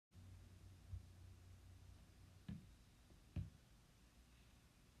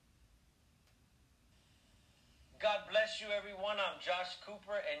God bless you, everyone. I'm Josh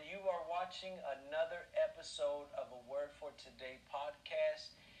Cooper, and you are watching another episode of A Word for Today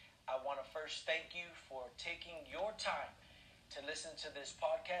podcast. I want to first thank you for taking your time to listen to this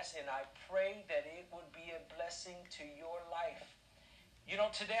podcast, and I pray that it would be a blessing to your life. You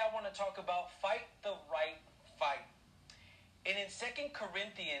know, today I want to talk about fight the right fight. And in 2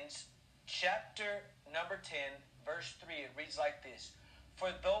 Corinthians chapter number 10, verse 3, it reads like this: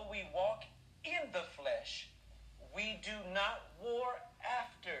 For though we walk in the flesh, we do not war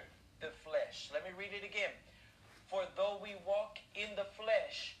after the flesh. Let me read it again. For though we walk in the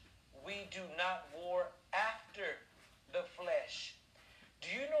flesh, we do not war after the flesh.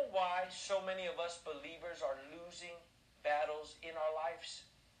 Do you know why so many of us believers are losing battles in our lives?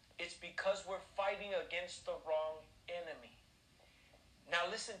 It's because we're fighting against the wrong enemy. Now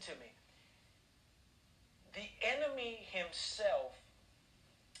listen to me. The enemy himself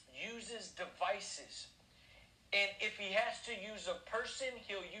uses devices. And if he has to use a person,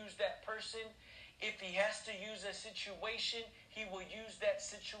 he'll use that person. If he has to use a situation, he will use that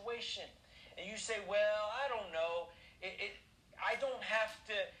situation. And you say, well, I don't know. I don't have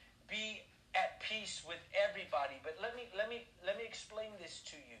to be at peace with everybody. But let me explain this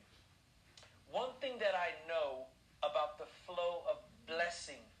to you. One thing that I know about the flow of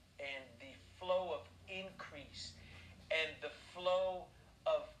blessing and the flow of increase and the flow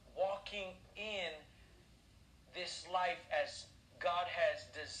of walking in this life as God has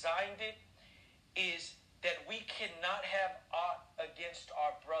designed it is that we cannot have aught against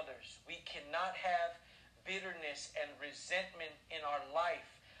our brothers. We cannot have bitterness and resentment in our life.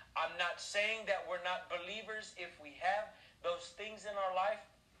 I'm not saying that we're not believers if we have those things in our life.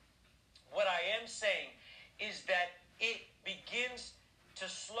 What I am saying is that it begins to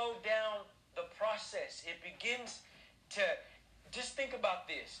slow down the process. It begins to, just think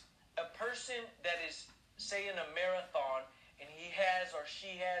about this. A person that is, say, in a marathon, and he has or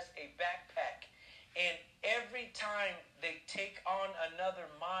she has a backpack, and every time they take on another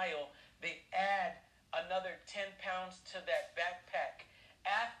mile, they add another 10 pounds to that backpack.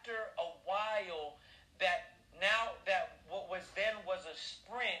 After a while, that what was then was a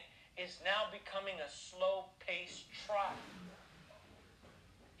sprint is now becoming a slow-paced trot.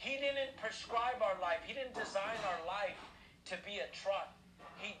 He didn't prescribe our life. He didn't design our life to be a trot.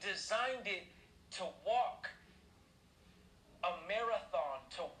 He designed it to walk a marathon,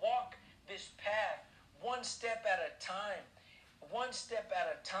 to walk this path one step at a time,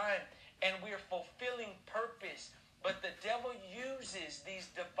 and we're fulfilling purpose. But the devil uses these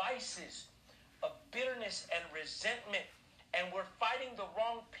devices of bitterness and resentment, and we're fighting the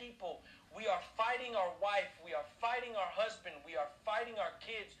wrong people. We are fighting our wife, we are fighting our husband, we are fighting our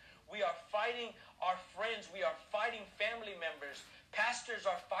kids, we are fighting our friends, we are fighting family members. Pastors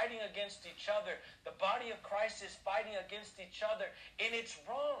are fighting against each other. The body of Christ is fighting against each other, and it's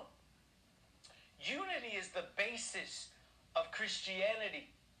wrong. Unity is the basis of Christianity.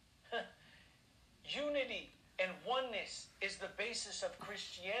 Unity and oneness is the basis of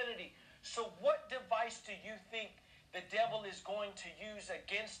Christianity. So what device do you think the devil is going to use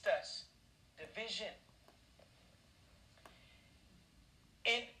against us? Division.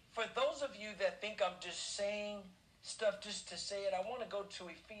 And for those of you that think I'm just saying stuff just to say it, I want to go to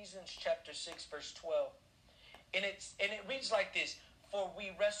Ephesians chapter 6, verse 12. And it reads like this: For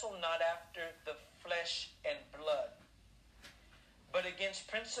we wrestle not after the flesh and blood, but against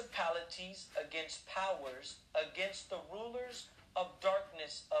principalities, against powers, against the rulers of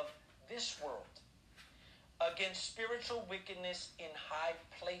darkness of this world, against spiritual wickedness in high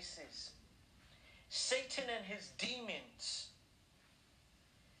places. Satan and his demons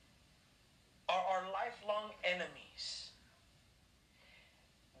are our lifelong enemies.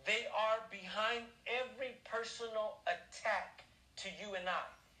 They are behind every personal attack to you and I.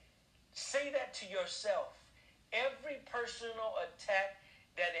 Say that to yourself. Every personal attack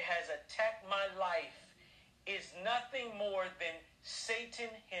that has attacked my life is nothing more than Satan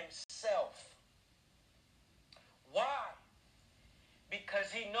himself. Why?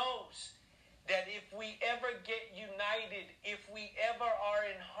 Because he knows that if we ever get united, if we ever are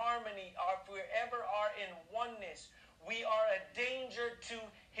in harmony, or if we ever are in oneness, we are a danger to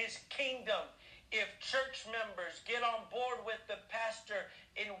his kingdom. If church members get on board with the pastor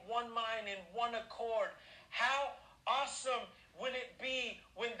in one mind, in one accord, how awesome would it be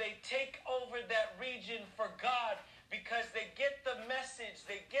when they take over that region for God, because they get the message,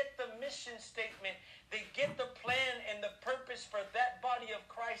 they get the mission statement, they get the plan and the purpose for that body of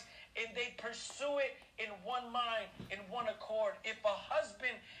Christ, and they pursue it in one mind, in one accord. If a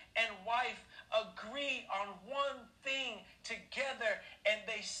husband and wife agree on one thing together, and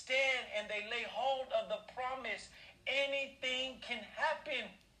they stand and they lay hold of the promise promise, anything can happen.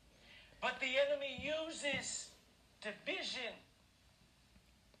 But the enemy uses division.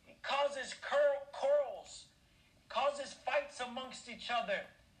 He causes quarrels, causes fights amongst each other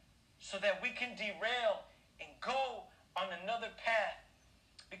so that we can derail and go on another path.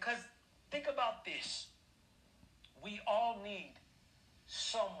 Because think about this. We all need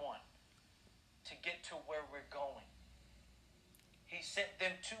someone to get to where we're going. He sent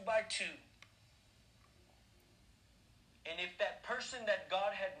them 2 by 2. And if that person that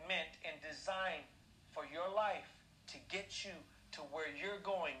God had meant and designed for your life to get you to where you're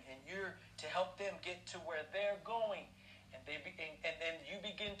going, and you're to help them get to where they're going, and then you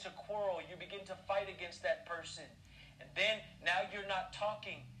begin to quarrel, you begin to fight against that person, and then now you're not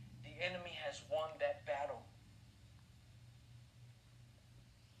talking, the enemy has won that battle.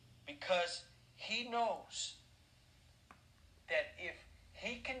 Because he knows that if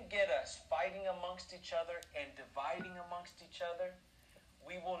he can get us fighting amongst each other and dividing amongst each other,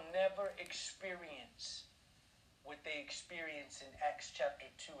 we will never experience what they experienced in Acts chapter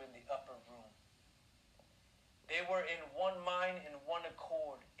 2 in the upper room. They were in one mind and one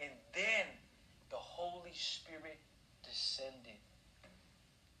accord, and then the Holy Spirit descended.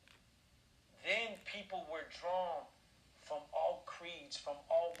 Then people were drawn from all creeds, from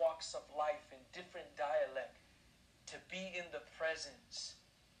all walks of life, in different dialect, to be in the presence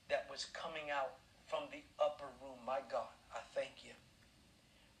that was coming out from the upper room. My God, I thank you.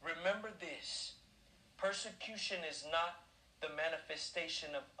 Remember this. Persecution is not the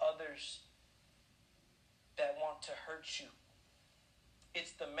manifestation of others that want to hurt you.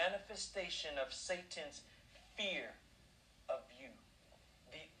 It's the manifestation of Satan's fear of you.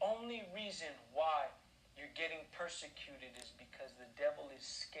 The only reason why you're getting persecuted is because the devil is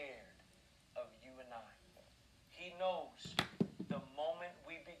scared of you and I. He knows the moment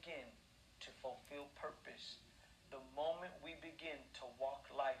we begin to fulfill purpose, the moment we begin to walk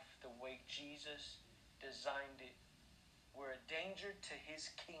life the way Jesus designed it, we're a danger to his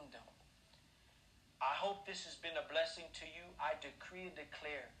kingdom. I hope this has been a blessing to you. I decree and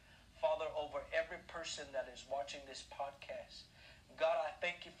declare, Father, over every person that is watching this podcast, God, I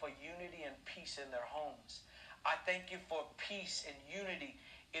thank you for unity and peace in their homes. I thank you for peace and unity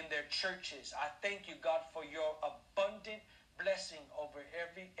in their churches. I thank you, God, for your abundant blessing over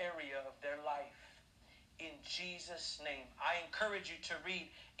every area of their life. In Jesus' name, I encourage you to read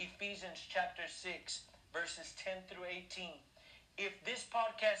Ephesians chapter 6, verses 10 through 18. If this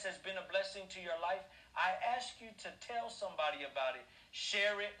podcast has been a blessing to your life, I ask you to tell somebody about it.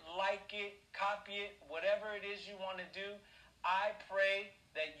 Share it, like it, copy it, whatever it is you want to do. I pray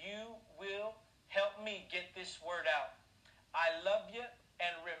that you will help me get this word out. I love you,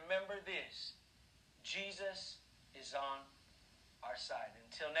 and remember this. Jesus is on our side.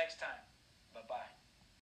 Until next time, bye-bye.